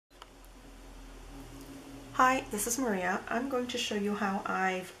Hi, this is Maria. I'm going to show you how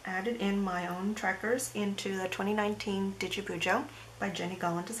I've added in my own trackers into the 2019 DigiBujo by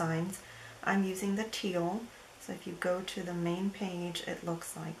Gollan Designs. I'm using the teal, so if you go to the main page it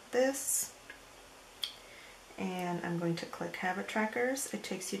looks like this. And I'm going to click Habit Trackers. It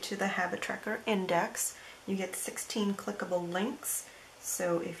takes you to the Habit Tracker index. You get 16 clickable links,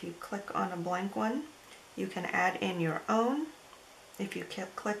 so if you click on a blank one, you can add in your own. If you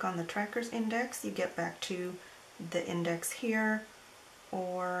click on the trackers index, you get back to the index here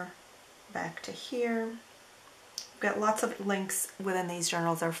or back to here. You've got lots of links within these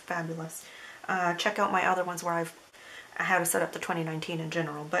journals. They're fabulous. Check out my other ones where I've how to set up the 2019 in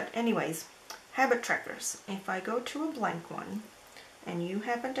general. But anyways, habit trackers. If I go to a blank one and you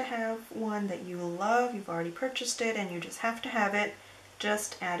happen to have one that you love, you've already purchased it and you just have to have it,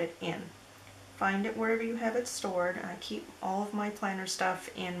 just add it in. Find it wherever you have it stored. I keep all of my planner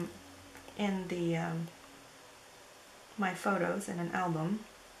stuff in the my photos in an album.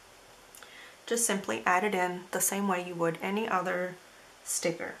 Just simply add it in the same way you would any other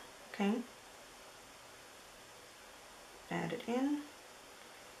sticker. Okay? Add it in.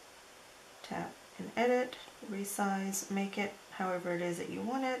 Tap and edit, resize, make it however it is that you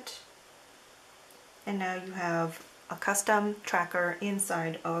want it. And now you have a custom tracker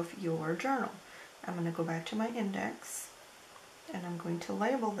inside of your journal. I'm going to go back to my index and I'm going to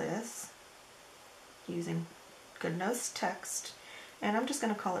label this using Goodnotes text, and I'm just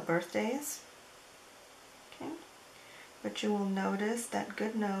going to call it birthdays. Okay, but you will notice that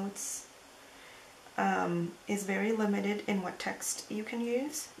Goodnotes is very limited in what text you can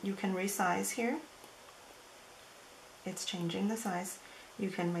use. You can resize here. It's changing the size. You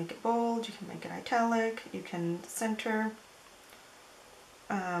can make it bold, you can make it italic, you can center,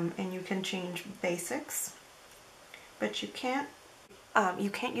 and you can change basics, but you can't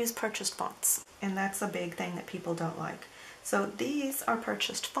use purchased fonts, and that's a big thing that people don't like. So these are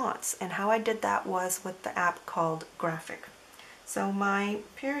purchased fonts, and how I did that was with the app called Graphic. So my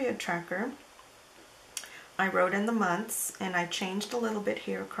period tracker, I wrote in the months, and I changed a little bit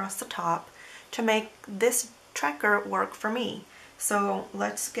here across the top to make this tracker work for me. So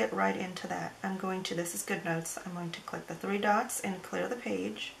let's get right into that. This is Goodnotes, I'm going to click the three dots and clear the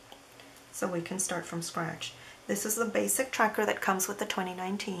page so we can start from scratch. This is the basic tracker that comes with the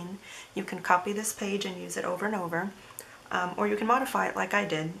 2019. You can copy this page and use it over and over, or you can modify it like I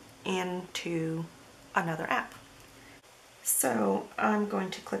did into another app. So I'm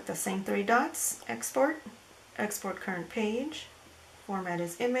going to click the same three dots, export, export current page, format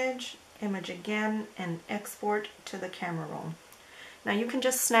is image, image again, and export to the camera roll. Now you can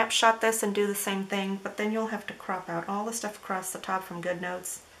just snapshot this and do the same thing, but then you'll have to crop out all the stuff across the top from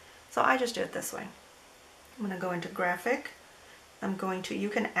Goodnotes. So I just do it this way. I'm going to go into Graphic. You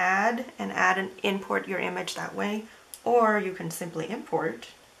can add and import your image that way, or you can simply import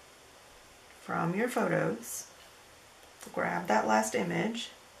from your photos, grab that last image,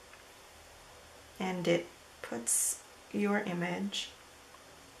 and it puts your image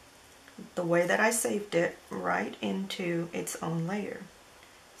the way that I saved it right into its own layer.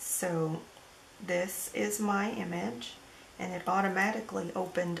 So this is my image, and it automatically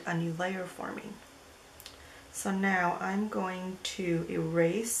opened a new layer for me. So now I'm going to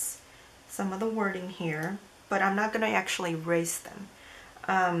erase some of the wording here, but I'm not going to actually erase them.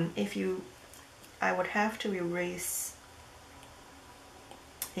 I would have to erase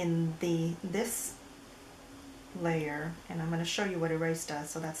in this layer, and I'm going to show you what erase does,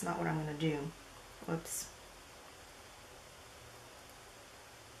 so that's not what I'm going to do. Whoops.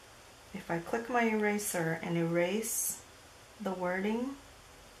 If I click my eraser and erase the wording,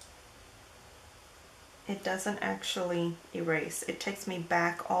 it doesn't actually erase. It takes me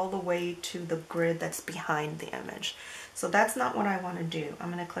back all the way to the grid that's behind the image. So that's not what I want to do.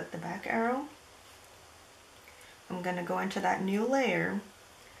 I'm going to click the back arrow. I'm going to go into that new layer,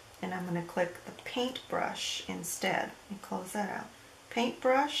 and I'm going to click the paintbrush instead and close that out.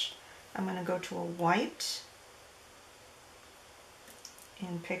 Paintbrush, I'm going to go to a white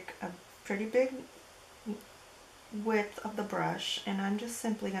and pick a pretty big width of the brush, and I'm just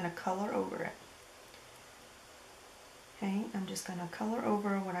simply going to color over it. Okay, I'm just going to color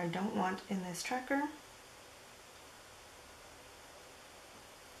over what I don't want in this tracker.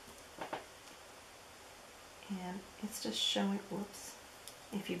 And it's just showing, whoops.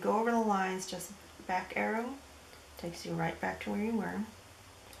 If you go over the lines, just back arrow, takes you right back to where you were.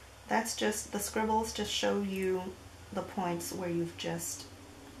 That's just, the scribbles just show you the points where you've just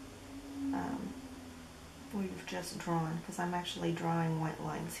drawn, because I'm actually drawing white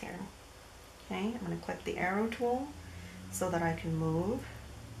lines here. Okay, I'm going to click the arrow tool so that I can move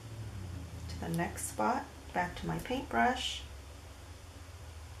to the next spot back to my paintbrush.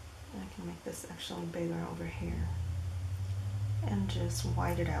 I can make this actually bigger over here and just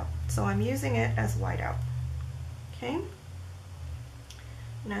white it out. So I'm using it as whiteout. Okay.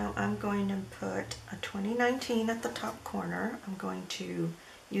 Now I'm going to put a 2019 at the top corner. I'm going to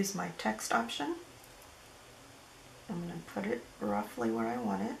use my text option. I'm going to put it roughly where I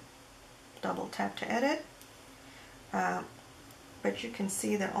want it. Double tap to edit. But you can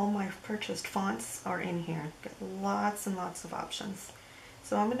see that all my purchased fonts are in here. Got lots and lots of options.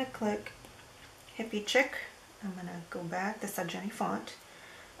 So I'm going to click Hippie Chick. I'm going to go back. This is a Jenny font.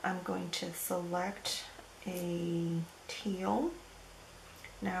 I'm going to select a teal.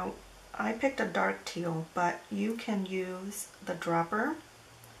 Now I picked a dark teal, but you can use the dropper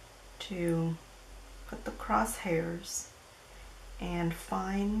to put the crosshairs and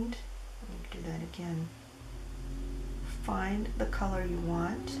find, let me do that again, find the color you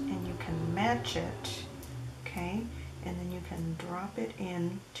want and you can match it, okay, and then you can drop it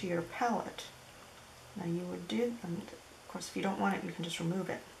in to your palette. Now you would do, and of course if you don't want it you can just remove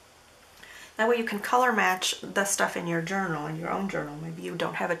it. That way you can color match the stuff in your journal, in your own journal. Maybe you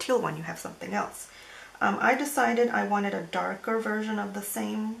don't have a teal one, you have something else. I decided I wanted a darker version of the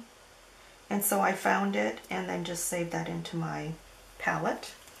same, and so I found it and then just saved that into my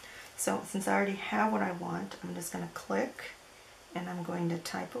palette. So since I already have what I want, I'm just going to click and I'm going to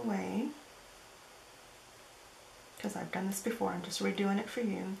type away, because I've done this before, I'm just redoing it for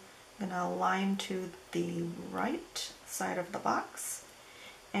you. I'm going to align to the right side of the box,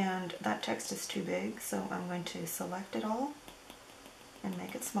 and that text is too big, so I'm going to select it all and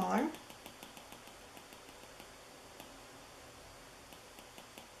make it smaller.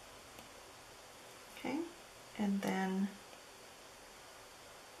 Okay, and then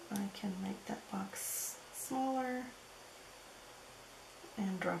I can make that box smaller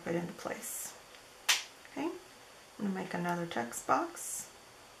and drop it into place. Okay, I'm going to make another text box.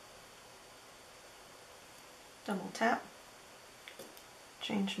 Double tap,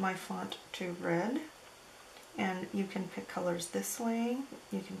 change my font to red, and you can pick colors this way,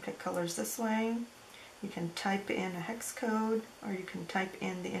 you can pick colors this way, you can type in a hex code, or you can type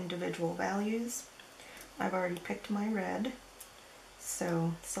in the individual values. I've already picked my red,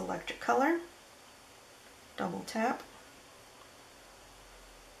 so select your color, double tap,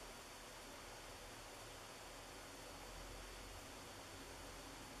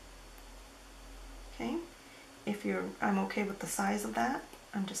 okay. If I'm okay with the size of that,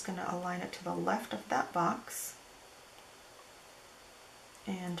 I'm just going to align it to the left of that box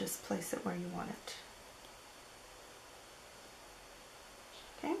and just place it where you want it.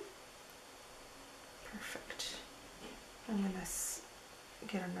 Okay, perfect. I'm going to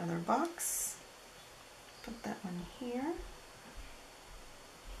get another box, put that one here,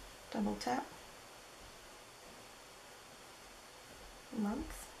 double tap,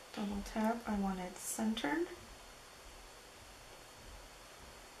 month, double tap, I want it centered,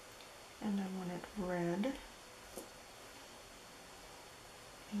 and I want it red,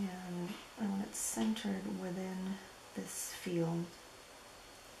 and I want it centered within this field.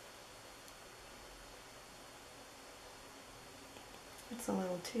 It's a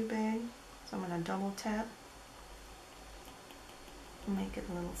little too big, so I'm going to double tap, make it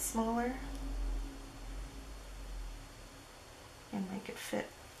a little smaller, and make it fit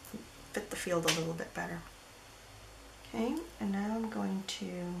the field a little bit better. Okay, and now I'm going to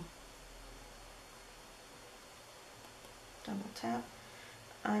double tap.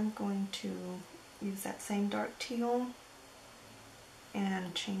 I'm going to use that same dark teal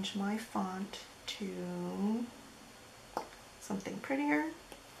and change my font to something prettier,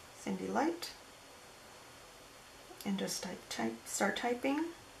 Cindy Light, and just start typing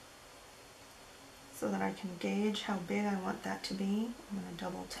so that I can gauge how big I want that to be. I'm going to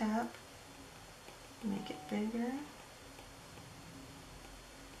double tap, make it bigger.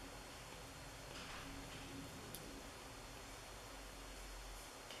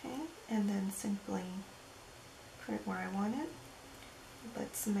 Okay, and then simply put it where I want it.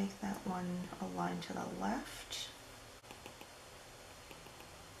 Let's make that one align to the left.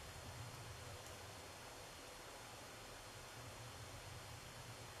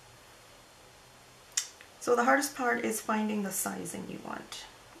 So the hardest part is finding the sizing you want.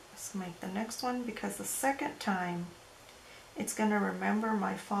 Let's make the next one, because the second time it's going to remember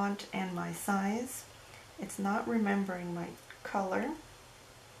my font and my size. It's not remembering my color,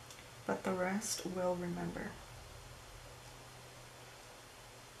 but the rest will remember.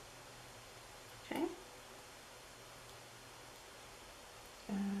 Okay,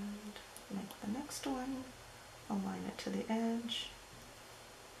 and make the next one, align it to the edge,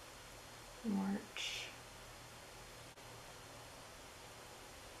 March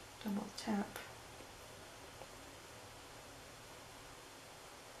double tap.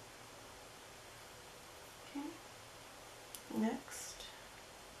 Okay, next.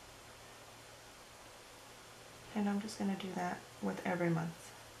 And I'm just going to do that with every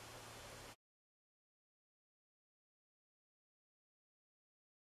month.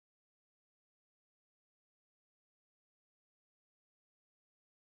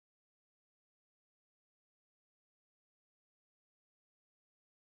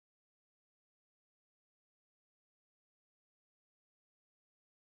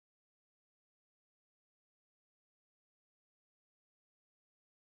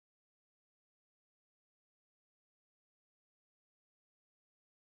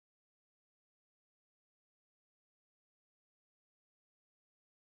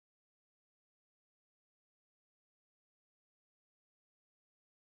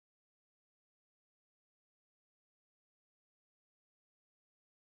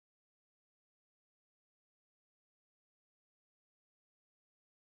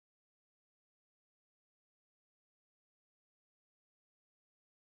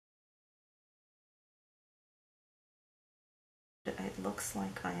 It looks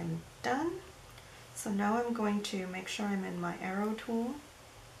like I am done. So now I'm going to make sure I'm in my arrow tool.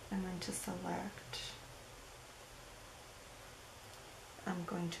 I'm going to select, I'm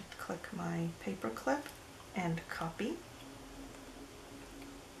going to click my paper clip and copy.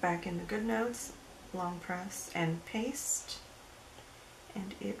 Back in the Goodnotes, long press and paste,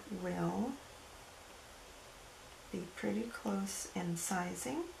 and it will be pretty close in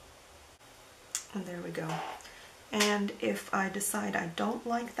sizing. And there we go. And if I decide I don't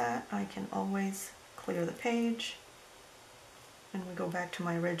like that, I can always clear the page and we go back to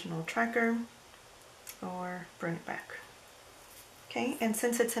my original tracker or bring it back. Okay, and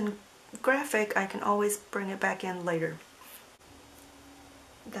since it's in graphic, I can always bring it back in later.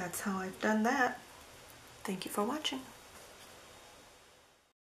 That's how I've done that. Thank you for watching.